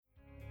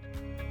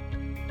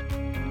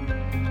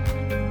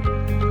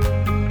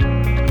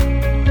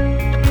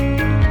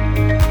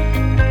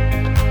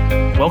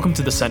Welcome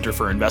to the Center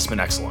for Investment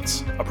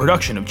Excellence, a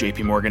production of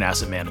JP Morgan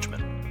Asset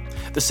Management.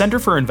 The Center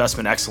for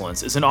Investment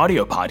Excellence is an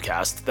audio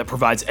podcast that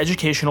provides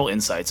educational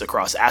insights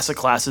across asset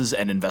classes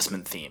and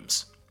investment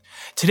themes.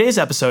 Today's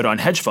episode on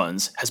hedge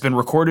funds has been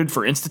recorded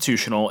for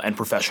institutional and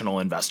professional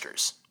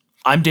investors.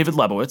 I'm David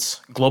Lebowitz,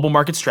 Global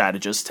Market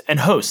Strategist and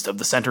host of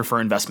the Center for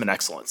Investment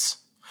Excellence.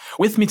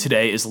 With me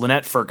today is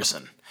Lynette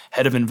Ferguson,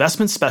 Head of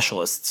Investment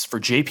Specialists for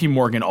JP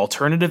Morgan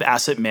Alternative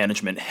Asset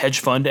Management Hedge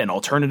Fund and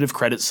Alternative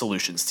Credit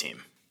Solutions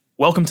team.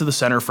 Welcome to the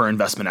Center for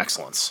Investment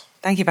Excellence.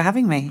 Thank you for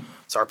having me.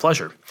 It's our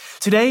pleasure.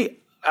 Today,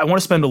 I want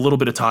to spend a little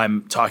bit of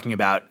time talking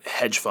about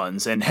hedge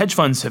funds. And hedge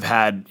funds have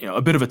had a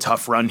bit of a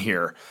tough run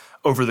here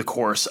over the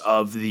course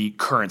of the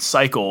current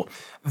cycle.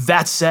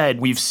 That said,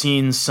 we've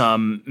seen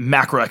some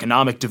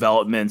macroeconomic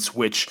developments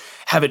which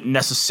haven't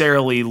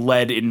necessarily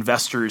led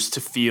investors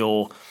to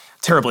feel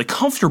terribly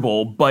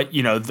comfortable, but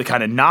the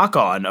kind of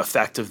knock-on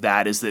effect of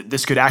that is that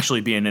this could actually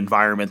be an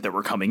environment that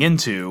we're coming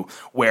into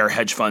where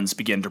hedge funds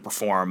begin to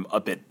perform a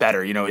bit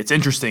better. It's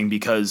interesting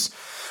because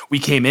we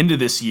came into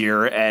this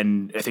year,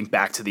 and I think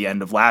back to the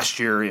end of last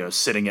year,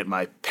 sitting at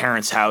my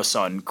parents' house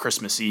on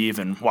Christmas Eve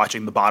and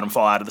watching the bottom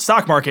fall out of the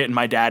stock market, and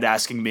my dad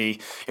asking me,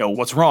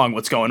 what's wrong?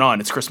 What's going on?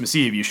 It's Christmas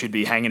Eve. You should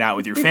be hanging out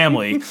with your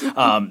family,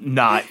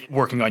 not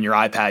working on your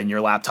iPad and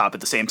your laptop at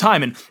the same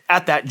time. And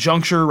at that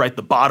juncture, right,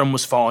 the bottom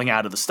was falling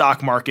out of the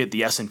stock market.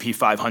 The S&P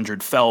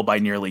 500 fell by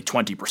nearly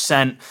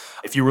 20%.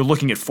 If you were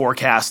looking at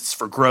forecasts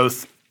for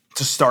growth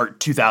to start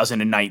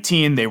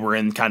 2019, they were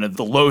in kind of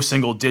the low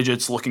single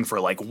digits, looking for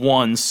like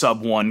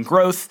sub 1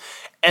 growth.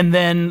 And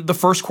then the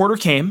first quarter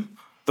came.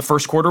 The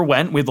first quarter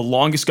went. We had the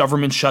longest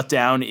government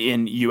shutdown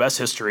in U.S.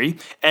 history.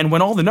 And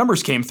when all the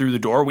numbers came through the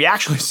door, we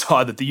actually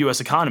saw that the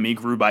U.S. economy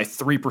grew by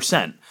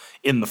 3%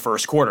 in the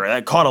first quarter.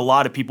 That caught a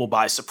lot of people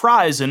by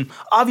surprise. And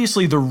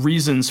obviously the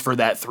reasons for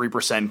that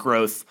 3%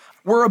 growth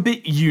were a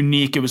bit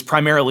unique. It was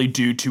primarily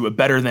due to a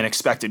better than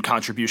expected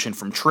contribution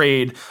from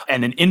trade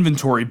and an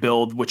inventory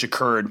build, which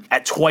occurred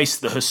at twice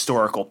the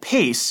historical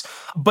pace.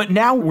 But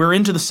now we're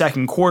into the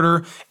second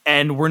quarter,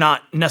 and we're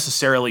not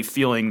necessarily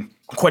feeling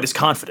quite as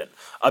confident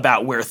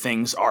about where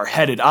things are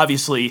headed.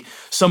 Obviously,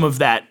 some of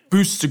that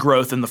boost to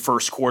growth in the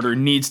first quarter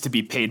needs to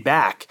be paid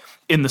back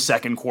in the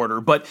second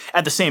quarter. But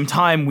at the same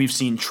time, we've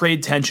seen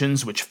trade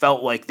tensions, which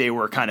felt like they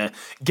were kind of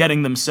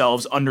getting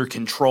themselves under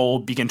control,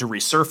 begin to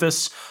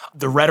resurface.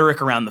 The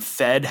rhetoric around the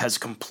Fed has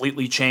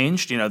completely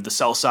changed. The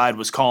sell side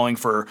was calling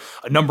for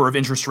a number of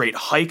interest rate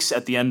hikes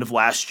at the end of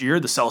last year.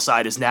 The sell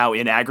side is now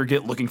in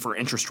aggregate looking for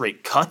interest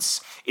rate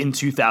cuts in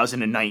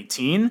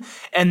 2019.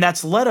 And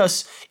that's led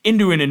us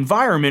into an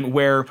environment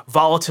where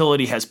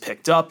volatility has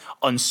picked up,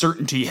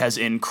 uncertainty has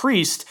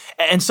increased,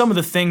 and some of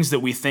the things that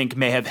we think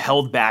may have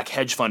held back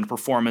hedge fund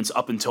performance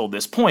up until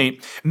this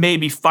point may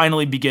be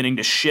finally beginning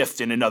to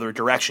shift in another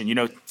direction.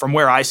 From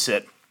where I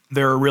sit,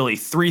 there are really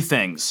three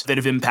things that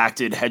have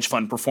impacted hedge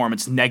fund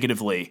performance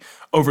negatively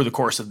over the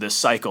course of this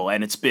cycle,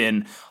 and it's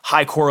been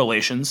high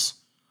correlations,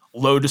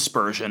 low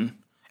dispersion,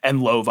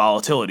 and low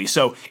volatility.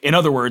 So, in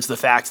other words, the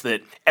fact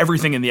that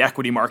everything in the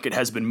equity market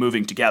has been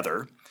moving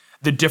together,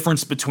 the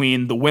difference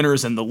between the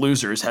winners and the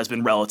losers has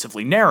been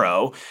relatively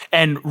narrow,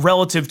 and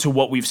relative to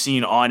what we've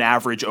seen on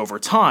average over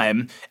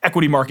time,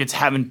 equity markets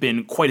haven't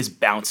been quite as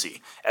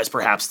bouncy as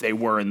perhaps they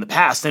were in the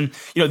past. And,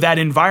 that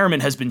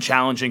environment has been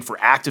challenging for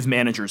active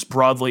managers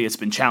broadly. It's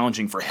been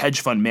challenging for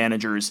hedge fund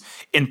managers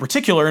in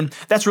particular, and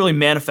that's really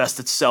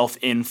manifested itself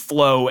in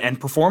flow and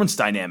performance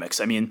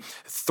dynamics.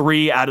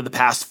 3 out of the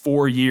past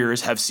 4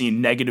 years have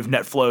seen negative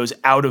net flows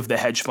out of the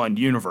hedge fund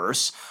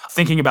universe.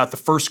 Thinking about the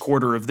first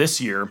quarter of this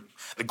year,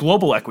 the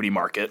global equity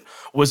market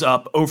was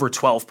up over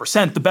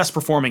 12%. The best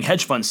performing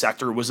hedge fund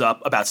sector was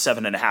up about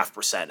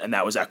 7.5%, and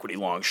that was equity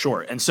long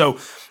short. And so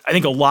I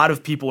think a lot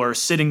of people are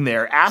sitting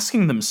there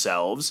asking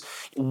themselves,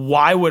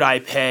 why would I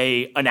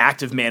pay an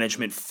active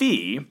management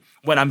fee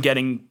when I'm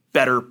getting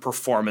better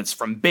performance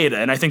from beta?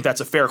 And I think that's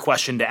a fair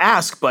question to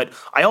ask, but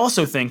I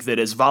also think that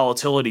as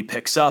volatility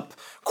picks up,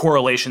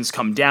 correlations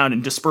come down,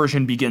 and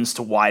dispersion begins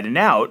to widen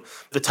out,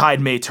 the tide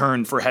may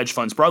turn for hedge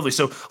funds broadly.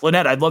 So,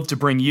 Lynette, I'd love to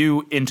bring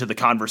you into the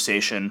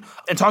conversation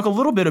and talk a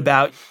little bit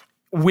about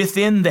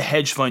within the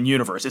hedge fund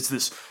universe. It's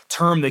this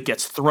term that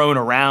gets thrown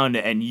around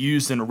and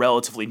used in a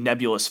relatively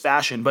nebulous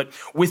fashion, but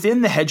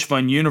within the hedge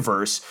fund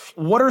universe,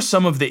 what are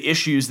some of the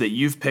issues that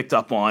you've picked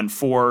up on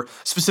for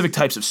specific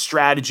types of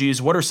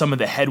strategies? What are some of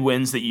the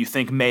headwinds that you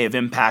think may have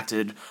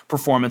impacted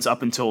performance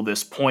up until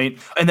this point?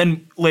 And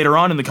then later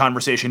on in the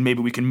conversation,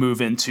 maybe we can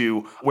move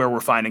into where we're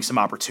finding some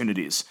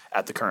opportunities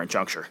at the current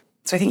juncture.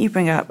 So I think you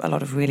bring up a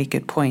lot of really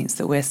good points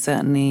that we're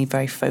certainly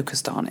very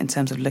focused on in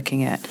terms of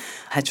looking at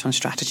hedge fund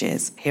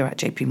strategies here at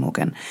JP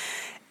Morgan.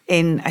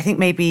 I think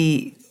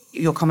maybe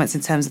your comments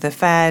in terms of the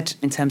Fed,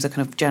 in terms of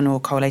kind of general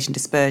correlation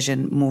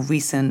dispersion, more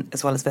recent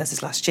as well as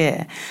versus last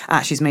year,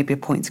 actually is maybe a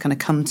point to kind of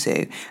come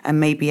to.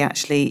 And maybe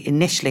actually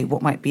initially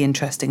what might be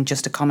interesting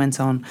just to comment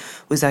on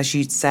was, as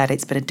you said,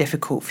 it's been a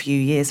difficult few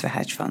years for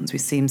hedge funds.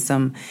 We've seen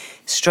some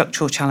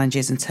structural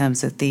challenges in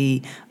terms of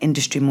the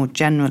industry more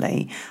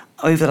generally.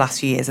 over the last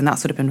few years, and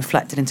that's sort of been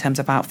reflected in terms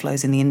of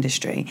outflows in the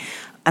industry.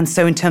 And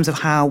so in terms of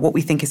what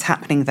we think is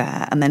happening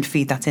there, and then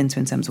feed that into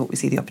in terms of what we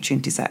see the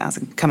opportunities as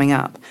coming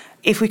up.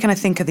 If we kind of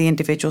think of the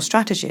individual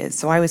strategies,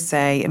 so I would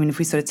say, if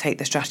we sort of take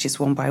the strategies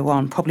one by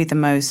one, probably the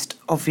most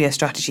obvious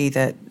strategy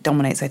that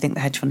dominates, I think, the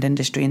hedge fund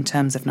industry in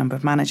terms of number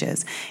of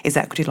managers is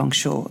equity long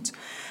short.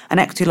 And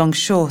equity long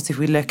short, if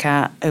we look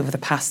at over the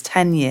past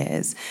 10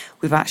 years,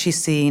 we've actually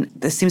seen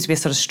there seems to be a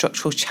sort of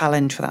structural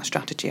challenge for that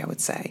strategy, I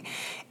would say.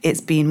 It's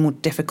been more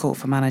difficult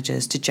for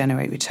managers to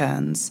generate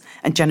returns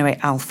and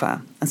generate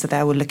alpha. And so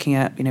there we're looking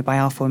at, by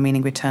alpha, we're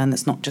meaning return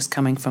that's not just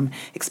coming from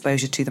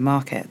exposure to the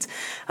market.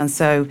 And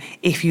so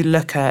if you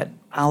look at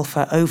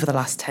alpha over the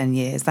last 10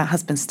 years, that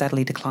has been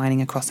steadily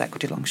declining across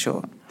equity long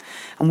short.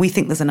 And we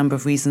think there's a number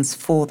of reasons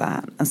for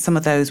that. And some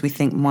of those we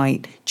think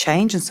might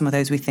change, and some of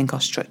those we think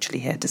are structurally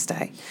here to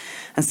stay.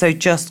 And so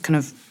just kind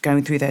of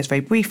going through those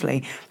very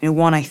briefly,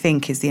 one I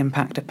think is the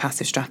impact of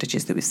passive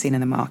strategies that we've seen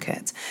in the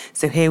market.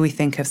 So here we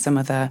think of some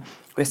of the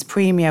risk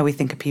premia, we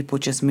think of people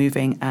just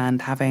moving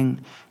and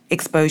having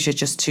exposure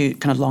just to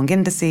kind of long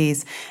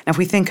indices. And if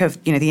we think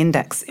of, the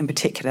index in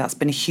particular, that's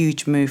been a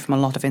huge move from a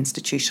lot of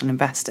institutional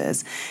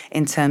investors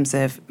in terms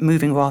of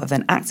moving rather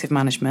than active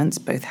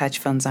management, both hedge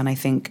funds and I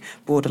think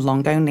broader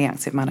long-only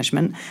active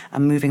management,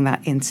 and moving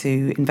that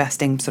into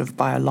investing sort of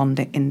by a long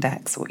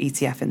index or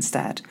ETF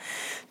instead.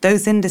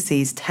 Those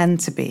indices tend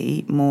to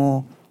be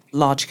more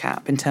large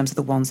cap in terms of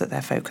the ones that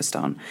they're focused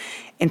on.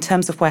 In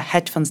terms of where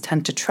hedge funds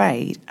tend to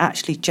trade,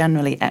 actually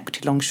generally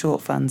equity long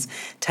short funds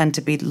tend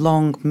to be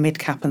long mid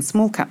cap and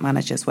small cap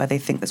managers where they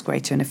think there's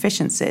greater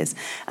inefficiencies,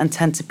 and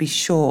tend to be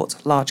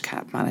short large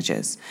cap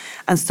managers.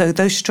 And so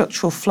those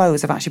structural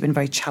flows have actually been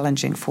very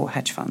challenging for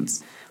hedge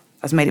funds.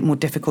 Has made it more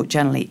difficult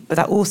generally. But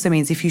that also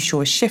means if you saw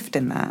a shift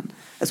in that,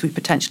 as we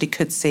potentially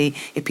could see,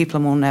 if people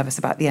are more nervous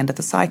about the end of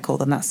the cycle,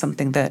 then that's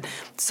something that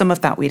some of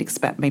that we'd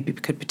expect maybe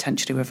could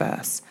potentially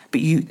reverse.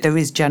 But there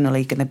is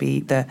generally going to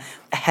be a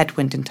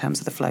headwind in terms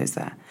of the flows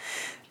there.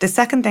 The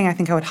second thing I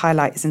think I would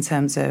highlight is in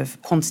terms of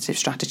quantitative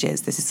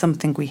strategies. This is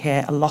something we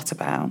hear a lot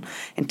about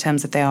in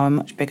terms of they are a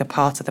much bigger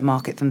part of the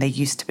market than they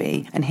used to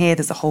be. And here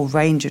there's a whole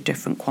range of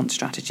different quant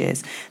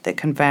strategies that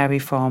can vary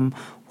from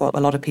what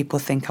a lot of people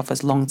think of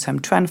as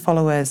long-term trend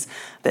followers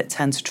that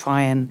tend to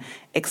try and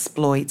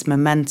exploit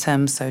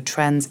momentum, so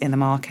trends in the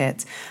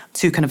market,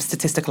 to kind of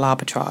statistical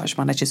arbitrage,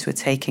 managers who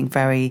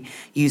are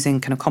using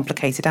kind of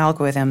complicated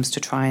algorithms to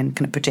try and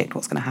kind of predict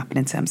what's going to happen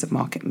in terms of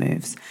market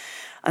moves.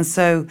 And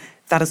so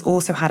that has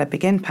also had a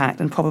big impact,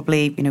 and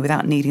probably,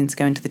 without needing to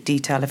go into the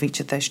detail of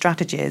each of those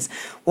strategies,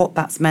 what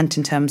that's meant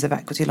in terms of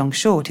equity long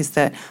short is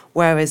that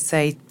whereas,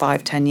 say,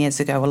 5-10 years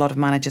ago, a lot of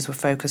managers were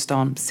focused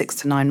on 6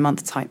 to 9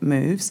 month type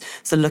moves,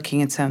 so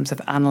looking in terms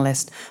of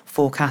analyst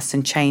forecasts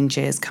and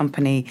changes,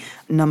 company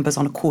numbers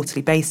on a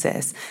quarterly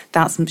basis,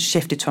 that's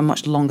shifted to a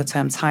much longer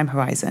term time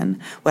horizon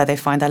where they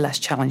find they're less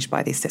challenged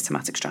by these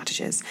systematic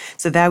strategies.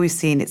 So there we've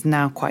seen it's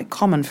now quite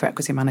common for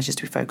equity managers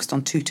to be focused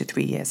on 2 to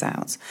 3 years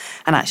out.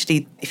 And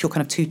actually, if you're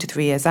kind of 2 to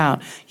 3 years out,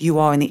 you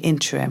are in the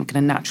interim going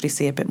to naturally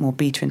see a bit more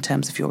beta in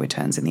terms of your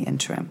returns in the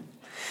interim.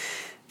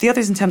 The other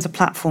is in terms of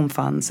platform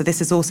funds. So this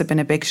has also been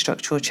a big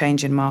structural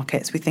change in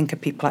markets. We think of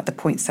people like the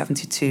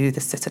Point72,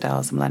 the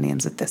Citadels, the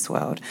Millenniums of this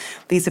world.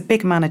 These are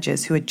big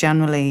managers who are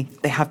generally,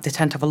 they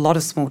tend to have a lot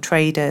of small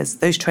traders.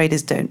 Those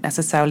traders don't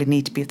necessarily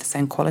need to be of the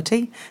same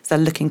quality. So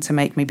they're looking to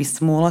make maybe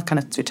smaller kind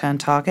of return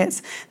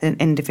targets that an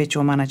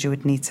individual manager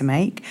would need to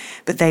make.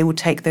 But they will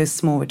take those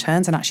small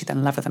returns and actually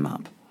then lever them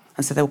up.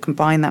 And so they'll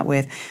combine that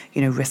with,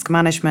 risk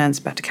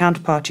management, better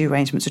counterparty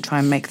arrangements to try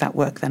and make that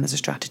work then as a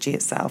strategy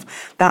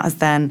itself. That is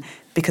then,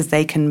 because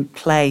they can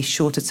play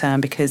shorter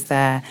term, because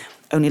they're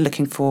only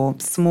looking for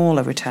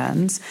smaller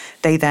returns,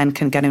 they then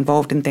can get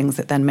involved in things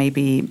that then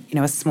maybe,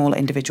 a smaller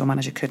individual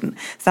manager couldn't.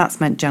 So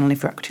that's meant generally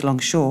for equity long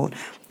short.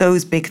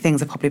 Those big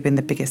things have probably been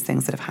the biggest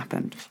things that have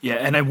happened. Yeah,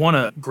 and I want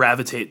to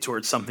gravitate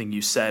towards something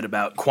you said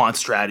about quant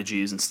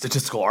strategies and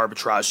statistical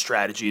arbitrage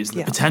strategies, and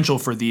the potential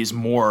for these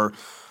more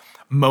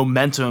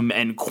momentum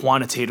and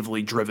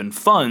quantitatively driven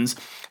funds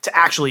to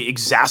actually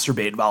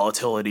exacerbate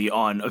volatility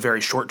on a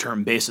very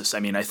short-term basis. I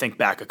mean, I think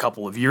back a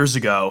couple of years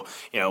ago,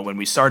 when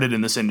we started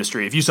in this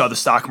industry, if you saw the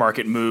stock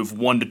market move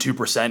 1% to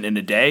 2% in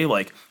a day,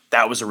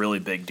 that was a really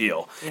big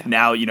deal. Yeah.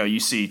 Now, you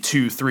see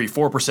 2, 3,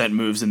 4%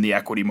 moves in the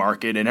equity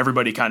market, and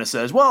everybody kind of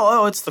says,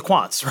 well, it's the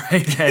quants,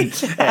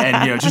 right?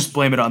 And just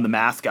blame it on the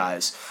math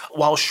guys.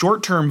 While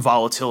short-term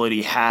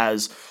volatility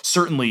has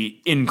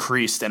certainly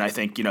increased, and I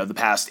think, the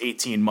past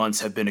 18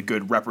 months have been a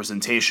good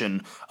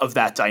representation of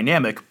that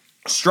dynamic,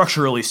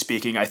 structurally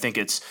speaking, I think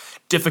it's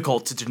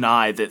difficult to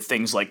deny that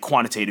things like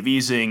quantitative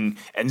easing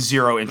and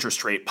zero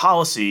interest rate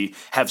policy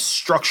have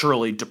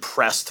structurally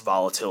depressed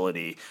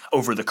volatility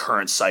over the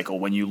current cycle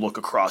when you look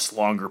across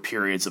longer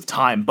periods of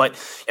time. But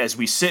as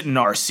we sit in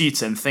our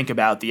seats and think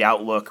about the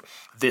outlook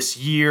this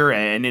year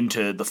and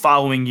into the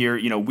following year,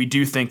 we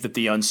do think that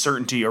the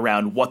uncertainty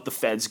around what the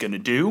Fed's going to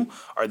do,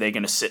 are they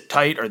going to sit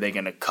tight? Are they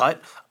going to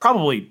cut?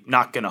 Probably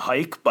not going to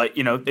hike, but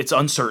it's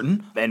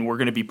uncertain, and we're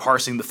going to be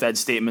parsing the Fed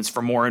statements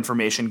for more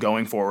information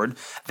going forward.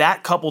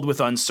 That coupled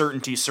with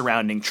uncertainty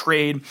surrounding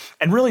trade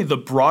and really the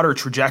broader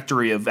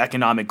trajectory of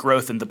economic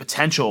growth and the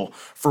potential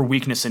for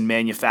weakness in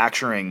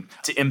manufacturing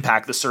to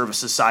impact the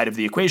services side of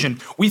the equation,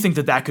 we think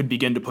that could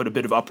begin to put a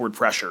bit of upward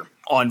pressure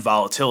on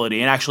volatility.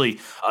 And actually,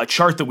 a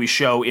chart that we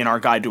show in our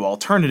Guide to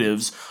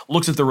Alternatives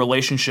looks at the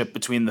relationship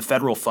between the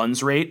federal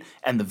funds rate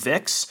and the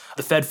VIX.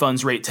 The Fed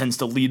funds rate tends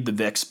to lead the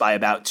VIX by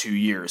about 2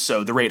 years.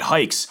 So the rate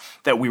hikes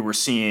that we were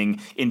seeing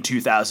in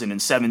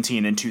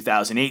 2017 and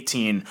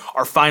 2018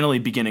 are finally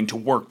beginning to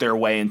work their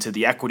way into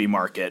the equity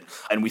market.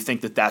 And we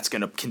think that that's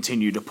going to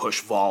continue to push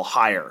vol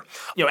higher.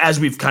 As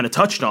we've kind of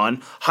touched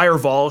on, higher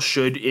vol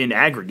should in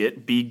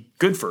aggregate be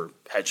good for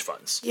hedge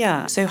funds.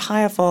 Yeah, so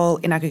higher vol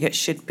in aggregate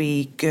should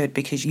be good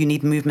because you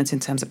need movement in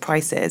terms of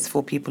prices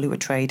for people who are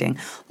trading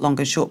long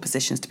and short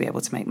positions to be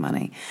able to make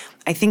money.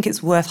 I think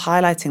it's worth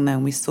highlighting, though,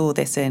 and we saw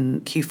this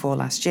in Q4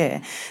 last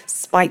year,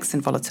 spikes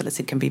in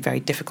volatility can be very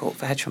difficult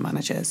for hedge fund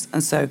managers.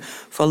 And so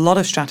for a lot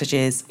of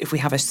strategies, if we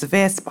have a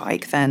severe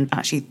spike, then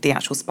actually the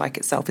actual spike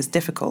itself is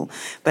difficult,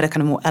 but a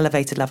kind of more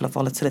elevated level of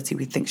volatility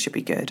we think should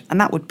be good.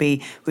 And that would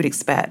be, we'd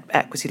expect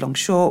equity long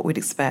short, we'd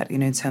expect,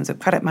 in terms of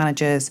credit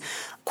managers,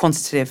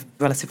 quantitative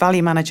relative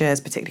value managers,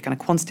 particularly kind of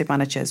quantitative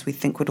managers, we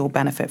think would all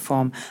benefit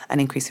from an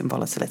increase in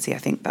volatility. I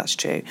think that's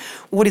true.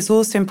 What is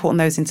also important,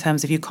 though, is in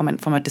terms of you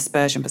comment from a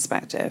dispersion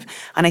perspective.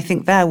 And I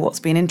think there what's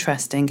been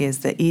interesting is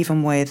that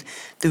even with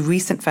the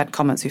recent Fed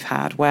comments we've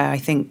had, where I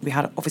think we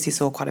had obviously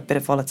saw quite a bit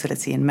of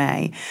volatility in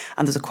May,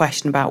 and there's a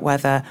question about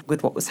whether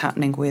with what was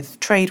happening with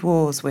trade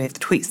wars, with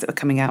tweets that were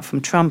coming out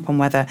from Trump, and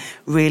whether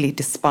really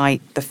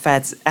despite the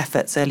Fed's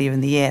efforts earlier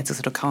in the year to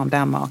sort of calm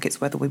down markets,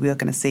 whether we were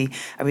going to see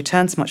a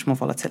return to much more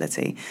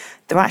volatility.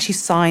 There are actually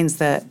signs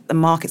that the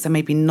markets are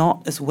maybe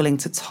not as willing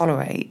to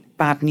tolerate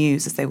bad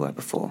news as they were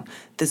before.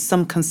 There's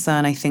some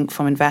concern, I think,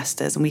 from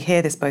investors, and we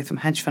hear this both from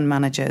hedge fund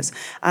managers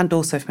and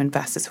also from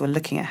investors who are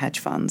looking at hedge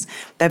funds.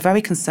 They're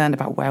very concerned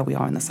about where we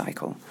are in the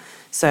cycle.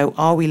 So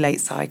are we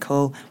late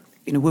cycle?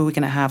 Were we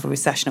going to have a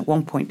recession at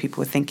one point?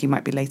 People were thinking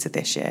might be later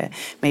this year,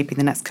 maybe in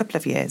the next couple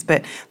of years.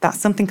 But that's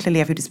something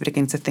clearly everybody's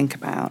beginning to think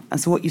about.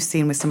 And so what you've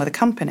seen with some of the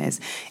companies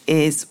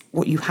is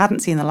what you hadn't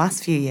seen in the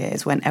last few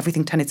years when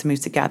everything tended to move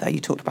together. You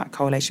talked about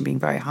correlation being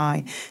very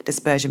high,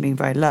 dispersion being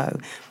very low.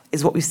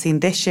 Is what we've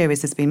seen this year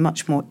is there's been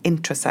much more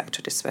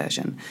intra-sector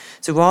dispersion.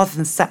 So rather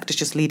than sectors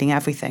just leading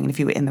everything, and if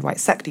you were in the right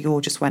sector, you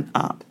all just went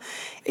up.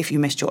 If you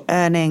missed your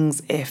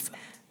earnings, if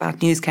bad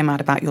news came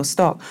out about your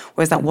stock,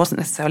 whereas that wasn't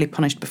necessarily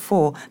punished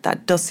before,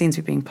 that does seem to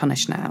be being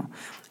punished now.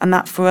 And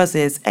that for us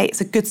is,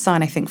 it's a good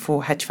sign, I think,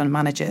 for hedge fund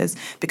managers,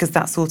 because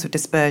that sort of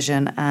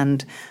dispersion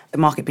and the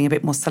market being a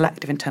bit more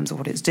selective in terms of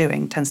what it's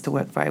doing tends to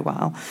work very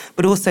well.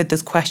 But also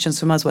there's questions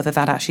from us whether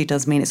that actually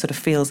does mean it sort of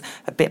feels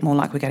a bit more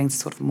like we're getting to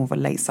sort of more of a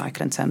late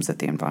cycle in terms of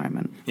the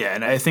environment. Yeah,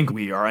 and I think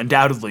we are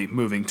undoubtedly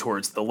moving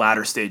towards the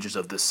latter stages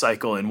of this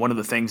cycle. And one of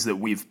the things that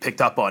we've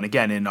picked up on,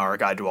 again, in our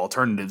Guide to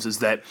Alternatives is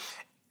that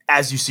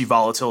as you see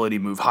volatility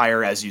move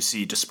higher, as you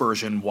see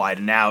dispersion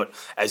widen out,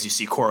 as you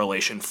see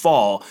correlation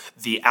fall,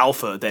 the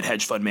alpha that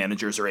hedge fund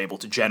managers are able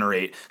to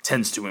generate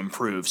tends to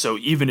improve. So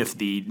even if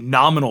the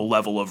nominal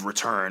level of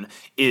return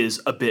is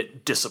a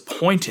bit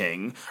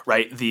disappointing,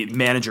 right, the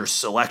manager's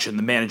selection,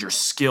 the manager's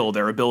skill,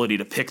 their ability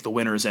to pick the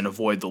winners and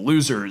avoid the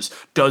losers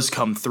does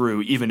come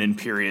through even in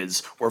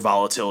periods where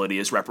volatility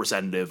is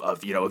representative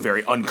of, a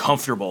very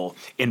uncomfortable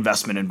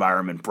investment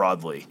environment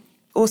broadly.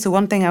 Also,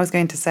 one thing I was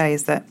going to say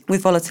is that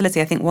with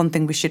volatility, I think one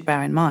thing we should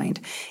bear in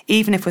mind,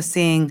 even if we're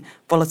seeing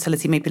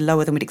volatility maybe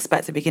lower than we'd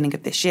expect at the beginning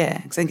of this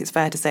year, because I think it's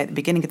fair to say at the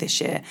beginning of this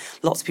year,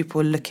 lots of people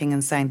were looking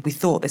and saying, we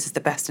thought this is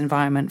the best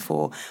environment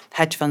for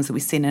hedge funds that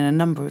we've seen in a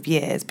number of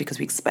years because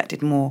we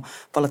expected more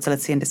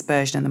volatility and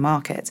dispersion in the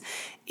market.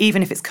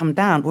 Even if it's come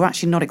down, we're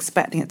actually not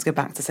expecting it to go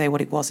back to, say,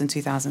 what it was in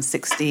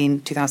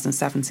 2016,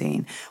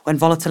 2017, when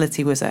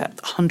volatility was at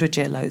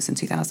 100-year lows in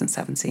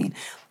 2017.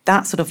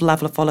 That sort of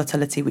level of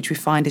volatility, which we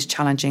find is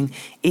challenging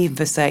even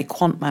for, say,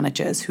 quant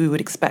managers who we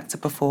would expect to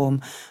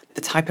perform. The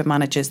type of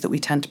managers that we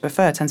tend to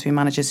prefer tend to be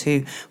managers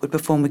who would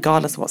perform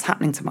regardless of what's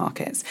happening to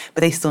markets,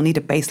 but they still need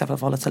a base level of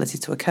volatility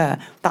to occur.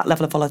 That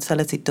level of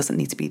volatility doesn't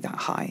need to be that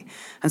high.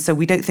 And so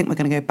we don't think we're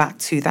going to go back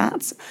to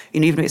that.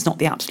 Even if it's not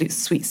the absolute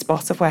sweet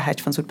spot of where hedge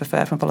funds would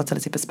prefer from a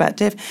volatility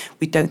perspective,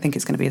 we don't think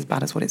it's going to be as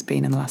bad as what it's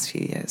been in the last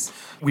few years.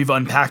 We've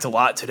unpacked a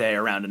lot today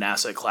around an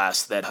asset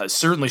class that has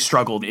certainly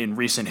struggled in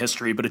recent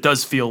history, but it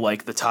does feel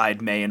like the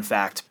tide may in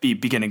fact be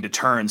beginning to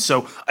turn.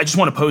 So I just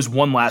want to pose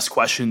one last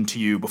question to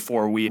you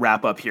before we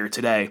wrap up here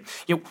today.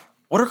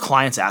 What are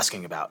clients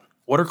asking about?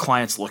 What are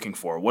clients looking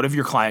for? What have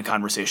your client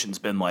conversations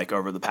been like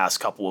over the past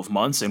couple of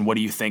months? And what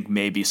do you think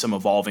may be some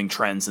evolving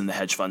trends in the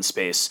hedge fund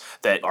space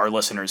that our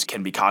listeners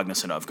can be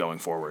cognizant of going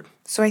forward?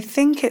 So I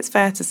think it's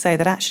fair to say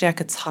that actually I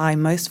could tie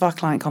most of our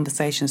client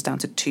conversations down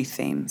to two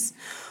themes.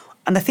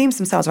 And the themes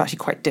themselves are actually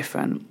quite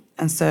different.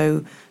 And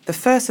so the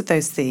first of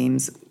those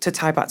themes, to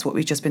tie back to what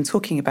we've just been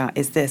talking about,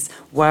 is this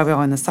where we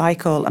are in the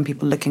cycle and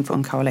people looking for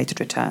uncorrelated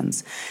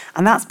returns.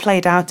 And that's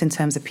played out in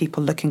terms of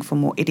people looking for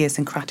more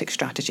idiosyncratic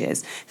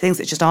strategies, things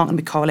that just aren't going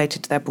to be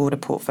correlated to their broader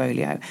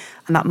portfolio.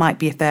 And that might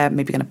be if they're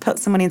maybe going to put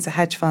some money into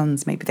hedge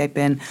funds, maybe they've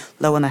been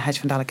low on their hedge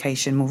fund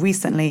allocation more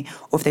recently,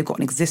 or if they've got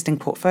an existing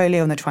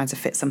portfolio and they're trying to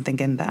fit something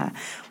in there.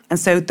 And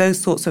so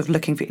those sorts of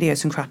looking for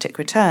idiosyncratic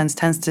returns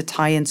tends to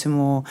tie into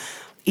more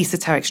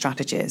esoteric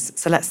strategies.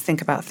 So let's think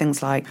about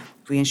things like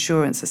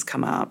reinsurance has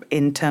come up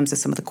in terms of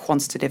some of the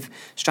quantitative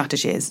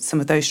strategies. Some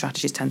of those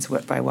strategies tend to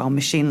work very well.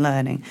 Machine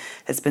learning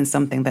has been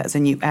something that is a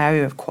new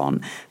area of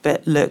quant,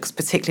 but looks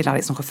particularly like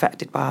it's not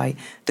affected by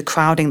the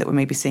crowding that we're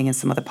maybe seeing in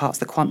some other parts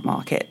of the quant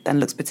market, then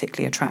looks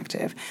particularly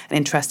attractive. And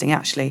interesting,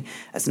 actually,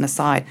 as an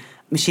aside,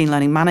 machine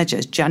learning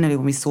managers, generally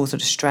when we saw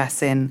sort of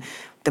stress in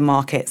the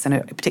markets, and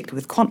particularly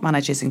with quant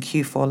managers in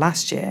Q4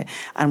 last year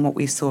and what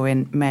we saw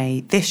in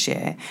May this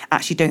year,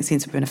 actually don't seem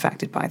to have been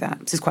affected by that.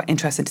 This is quite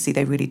interesting to see.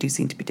 They really do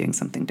seem to be doing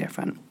something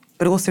different.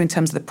 But also in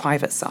terms of the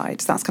private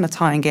side, so that's kind of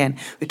tying in.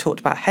 We talked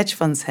about hedge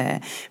funds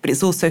here, but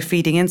it's also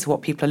feeding into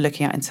what people are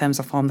looking at in terms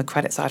of from the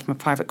credit side, from a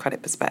private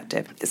credit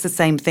perspective. It's the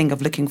same thing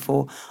of looking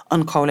for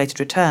uncorrelated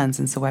returns.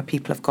 And so where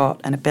people have got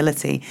an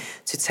ability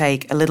to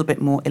take a little bit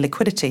more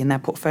illiquidity in their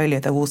portfolio,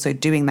 they're also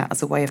doing that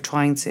as a way of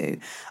trying to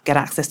get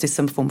access to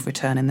some form of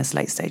return in this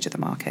late stage of the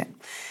market.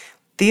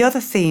 The other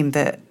theme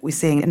that we're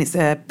seeing, and it's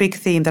a big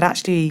theme that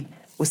actually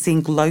we're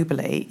seeing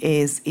globally,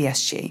 is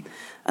ESG.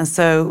 And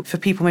so for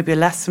people maybe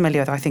less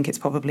familiar, I think it's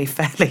probably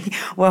fairly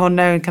well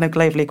known kind of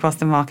globally across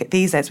the market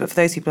these days, but for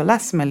those people who are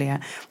less familiar,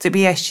 so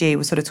ESG,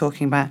 we're sort of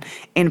talking about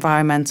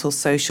environmental,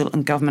 social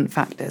and government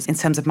factors in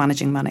terms of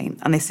managing money.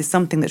 And this is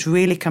something that's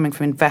really coming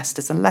from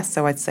investors and less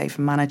so, I'd say,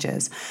 from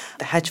managers.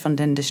 The hedge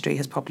fund industry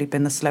has probably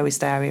been the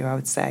slowest area, I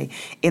would say,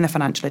 in the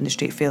financial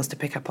industry. It feels to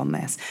pick up on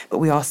this. But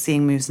we are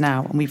seeing moves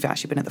now, and we've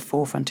actually been at the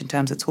forefront in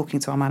terms of talking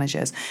to our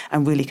managers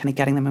and really kind of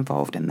getting them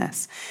involved in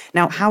this.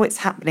 Now, how it's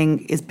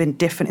happening has been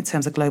different in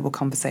terms of global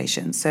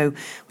conversation. So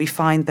we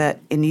find that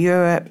in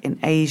Europe, in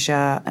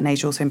Asia, and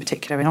Asia also in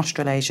particular in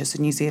Australasia,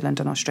 so New Zealand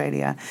and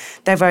Australia,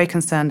 they're very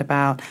concerned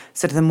about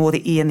sort of the more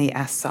the E and the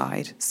S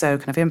side. So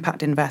kind of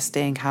impact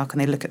investing, how can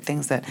they look at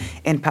things that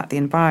impact the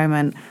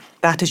environment?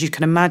 That, as you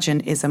can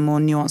imagine, is a more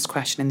nuanced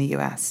question in the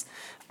US.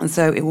 And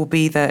so it will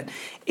be that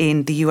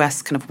in the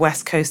US, kind of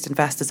West Coast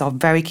investors are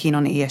very keen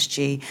on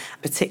ESG,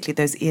 particularly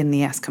those E and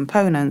the S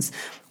components,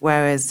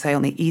 whereas, say,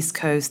 on the East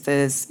Coast,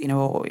 there's,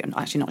 or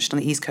actually not just on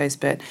the East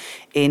Coast, but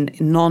in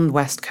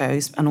non-West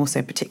Coast, and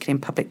also particularly in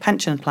public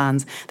pension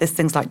plans, there's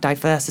things like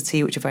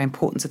diversity, which are very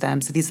important to them.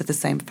 So these are the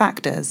same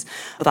factors,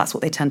 but that's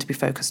what they tend to be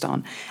focused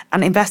on.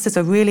 And investors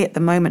are really at the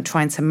moment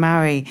trying to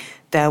marry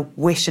their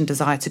wish and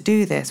desire to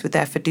do this with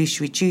their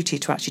fiduciary duty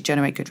to actually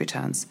generate good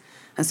returns.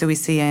 And so we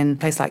see in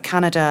places like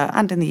Canada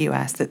and in the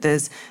US that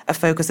there's a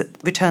focus that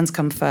returns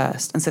come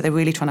first. And so they're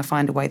really trying to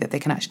find a way that they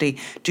can actually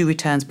do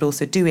returns but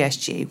also do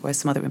ESG, whereas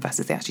some other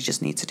investors, they actually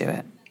just need to do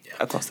it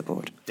across the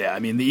board. Yeah, I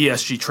mean, the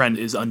ESG trend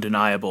is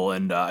undeniable.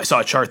 And I saw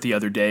a chart the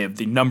other day of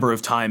the number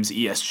of times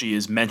ESG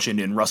is mentioned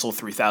in Russell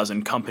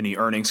 3000 company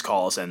earnings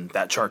calls, and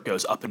that chart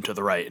goes up and to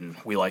the right. And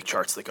we like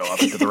charts that go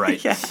up and to the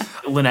right. Yeah.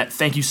 Lynette,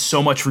 thank you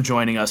so much for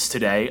joining us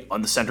today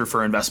on the Center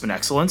for Investment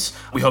Excellence.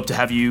 We hope to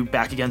have you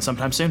back again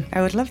sometime soon.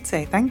 I would love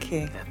to. Thank you.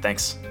 Yeah,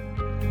 thanks.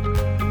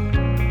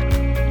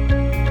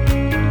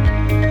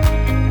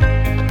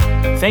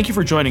 Thank you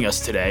for joining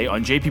us today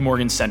on JP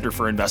Morgan's Center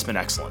for Investment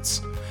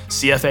Excellence.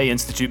 CFA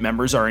Institute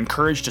members are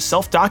encouraged to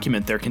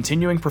self-document their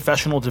continuing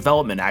professional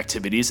development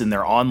activities in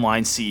their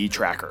online CE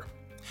tracker.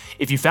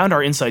 If you found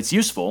our insights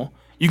useful,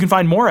 you can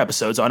find more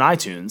episodes on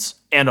iTunes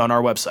and on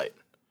our website.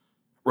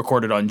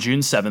 Recorded on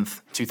June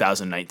 7th,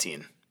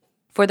 2019.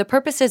 For the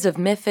purposes of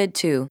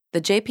MiFID II,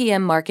 the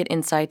JPM Market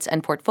Insights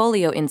and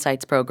Portfolio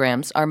Insights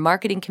programs are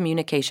marketing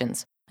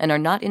communications and are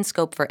not in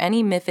scope for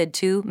any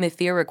MiFID II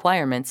MiFIR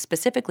requirements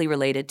specifically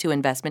related to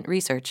investment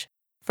research.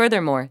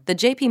 Furthermore, the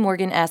JP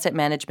Morgan Asset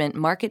Management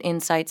Market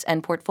Insights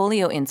and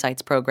Portfolio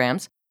Insights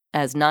programs,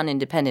 as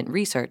non-independent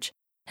research,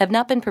 have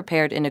not been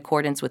prepared in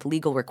accordance with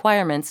legal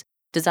requirements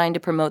designed to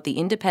promote the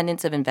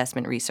independence of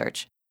investment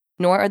research,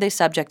 nor are they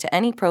subject to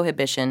any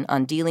prohibition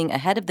on dealing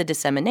ahead of the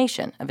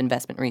dissemination of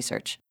investment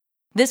research.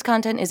 This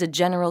content is a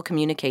general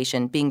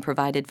communication being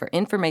provided for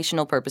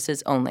informational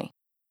purposes only.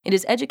 It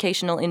is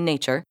educational in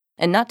nature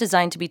and not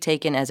designed to be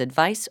taken as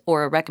advice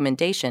or a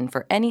recommendation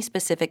for any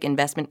specific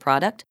investment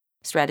product,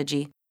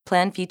 strategy,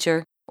 plan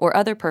feature, or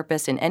other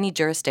purpose in any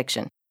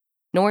jurisdiction,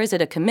 nor is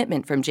it a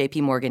commitment from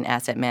JP Morgan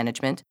Asset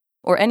Management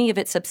or any of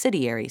its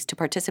subsidiaries to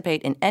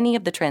participate in any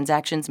of the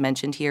transactions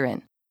mentioned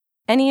herein.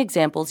 Any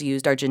examples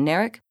used are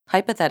generic,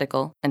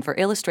 hypothetical, and for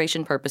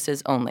illustration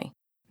purposes only.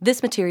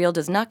 This material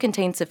does not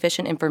contain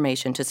sufficient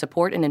information to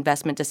support an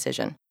investment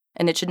decision,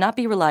 and it should not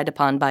be relied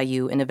upon by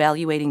you in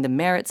evaluating the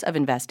merits of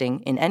investing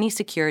in any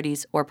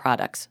securities or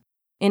products.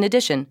 In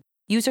addition,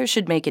 users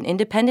should make an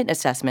independent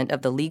assessment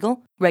of the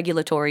legal,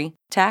 regulatory,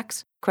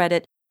 tax,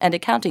 credit, and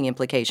accounting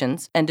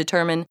implications and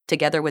determine,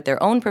 together with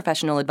their own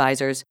professional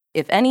advisors,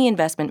 if any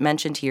investment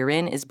mentioned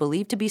herein is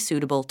believed to be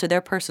suitable to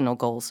their personal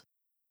goals.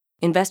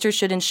 Investors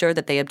should ensure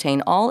that they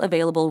obtain all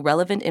available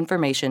relevant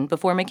information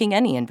before making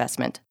any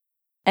investment.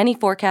 Any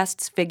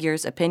forecasts,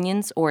 figures,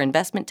 opinions, or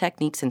investment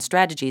techniques and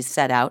strategies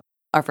set out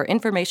are for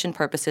information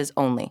purposes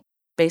only,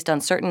 based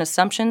on certain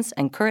assumptions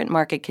and current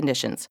market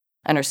conditions,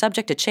 and are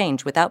subject to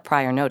change without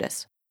prior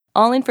notice.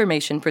 All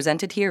information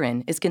presented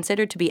herein is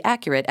considered to be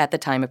accurate at the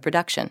time of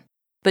production,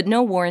 but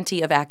no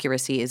warranty of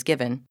accuracy is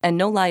given, and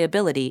no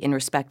liability in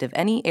respect of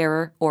any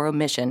error or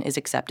omission is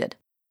accepted.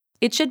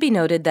 It should be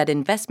noted that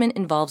investment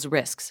involves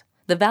risks.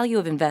 The value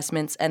of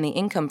investments and the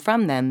income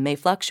from them may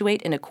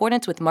fluctuate in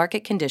accordance with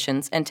market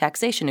conditions and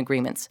taxation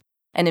agreements,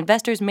 and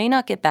investors may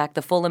not get back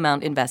the full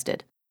amount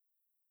invested.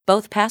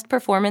 Both past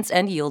performance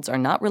and yields are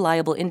not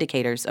reliable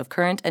indicators of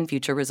current and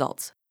future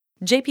results.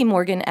 JP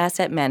Morgan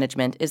Asset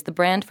Management is the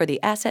brand for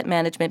the asset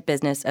management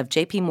business of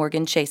JP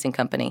Morgan Chase &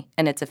 Company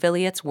and its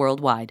affiliates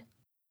worldwide.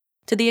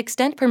 To the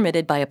extent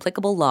permitted by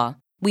applicable law,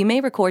 we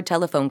may record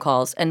telephone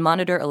calls and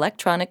monitor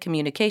electronic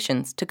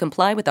communications to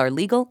comply with our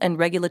legal and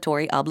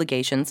regulatory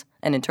obligations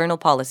and internal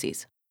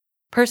policies.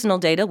 Personal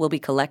data will be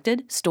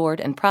collected, stored,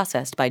 and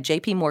processed by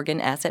JP Morgan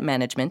Asset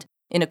Management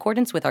in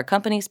accordance with our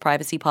company's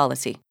privacy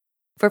policy.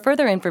 For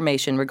further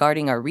information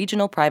regarding our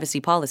regional privacy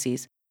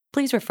policies,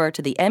 please refer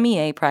to the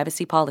MEA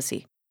Privacy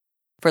Policy.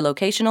 For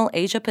locational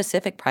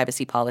Asia-Pacific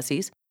privacy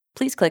policies,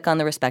 please click on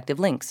the respective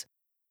links: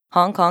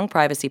 Hong Kong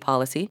Privacy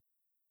Policy,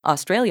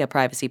 Australia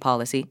Privacy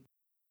Policy,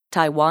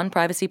 Taiwan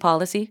Privacy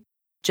Policy,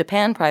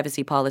 Japan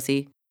Privacy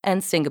Policy,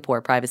 and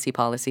Singapore Privacy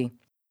Policy.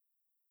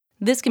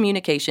 This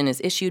communication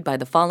is issued by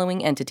the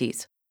following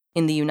entities: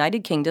 in the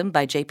United Kingdom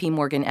by JP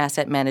Morgan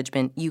Asset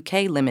Management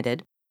UK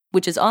Limited,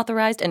 which is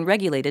authorized and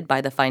regulated by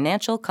the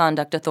Financial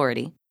Conduct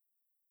Authority;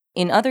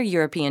 in other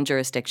European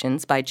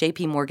jurisdictions by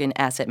JP Morgan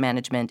Asset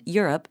Management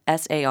Europe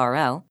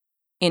SARL;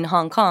 in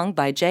Hong Kong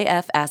by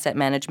JF Asset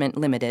Management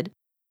Limited,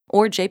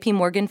 or JP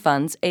Morgan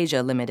Funds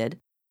Asia Limited,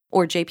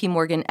 or JP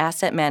Morgan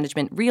Asset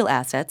Management Real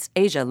Assets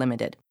Asia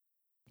Limited;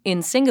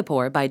 in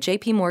Singapore by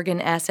JP Morgan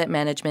Asset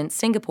Management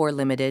Singapore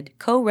Limited,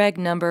 Co-Reg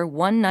number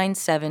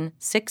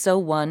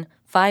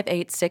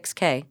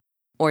 197601586K,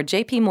 or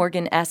JP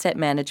Morgan Asset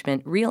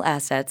Management Real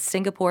Assets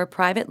Singapore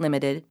Private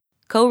Limited,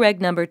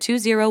 Co-Reg number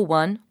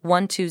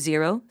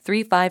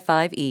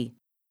 201120355E;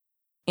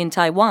 in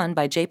Taiwan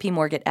by JP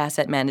Morgan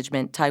Asset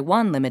Management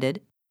Taiwan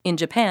Limited; in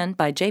Japan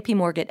by JP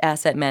Morgan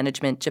Asset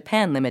Management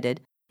Japan Limited,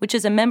 which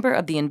is a member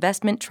of the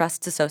Investment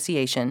Trusts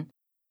Association,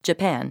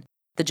 Japan,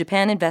 the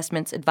Japan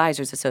Investments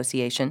Advisors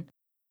Association,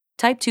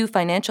 Type 2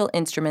 Financial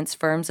Instruments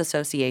Firms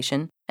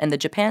Association, and the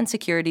Japan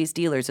Securities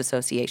Dealers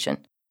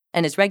Association,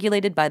 and is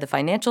regulated by the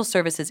Financial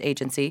Services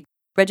Agency,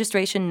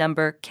 registration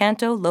number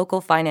Kanto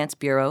Local Finance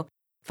Bureau,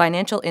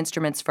 Financial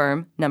Instruments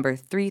Firm number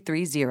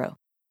 330.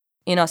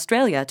 In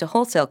Australia to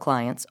wholesale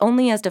clients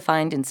only as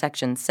defined in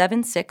Section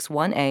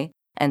 761A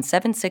and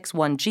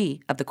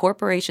 761G of the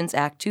Corporations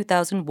Act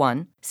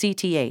 2001,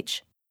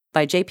 CTH,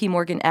 by JP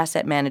Morgan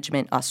Asset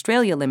Management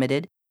Australia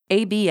Limited,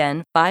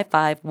 ABN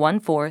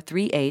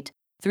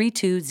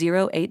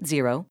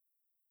 551438-32080,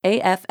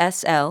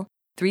 AFSL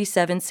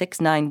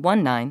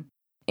 376919,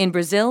 in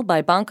Brazil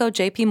by Banco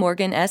JP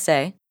Morgan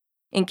SA,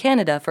 in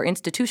Canada for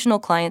institutional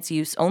clients'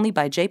 use only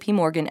by JP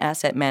Morgan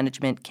Asset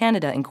Management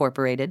Canada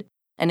Incorporated,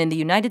 and in the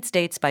United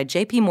States by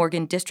JP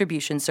Morgan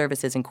Distribution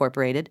Services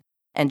Incorporated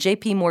and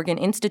JP Morgan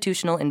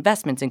Institutional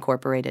Investments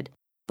Incorporated,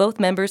 both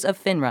members of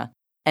FINRA,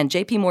 and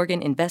JP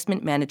Morgan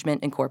Investment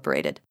Management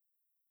Incorporated.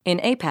 In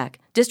APAC,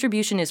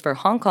 distribution is for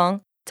Hong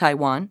Kong,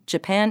 Taiwan,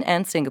 Japan,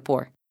 and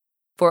Singapore.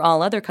 For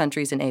all other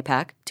countries in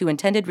APAC, to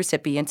intended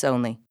recipients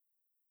only.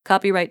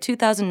 Copyright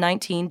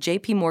 2019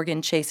 JP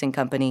Morgan Chase &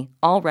 Company,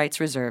 all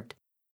rights reserved.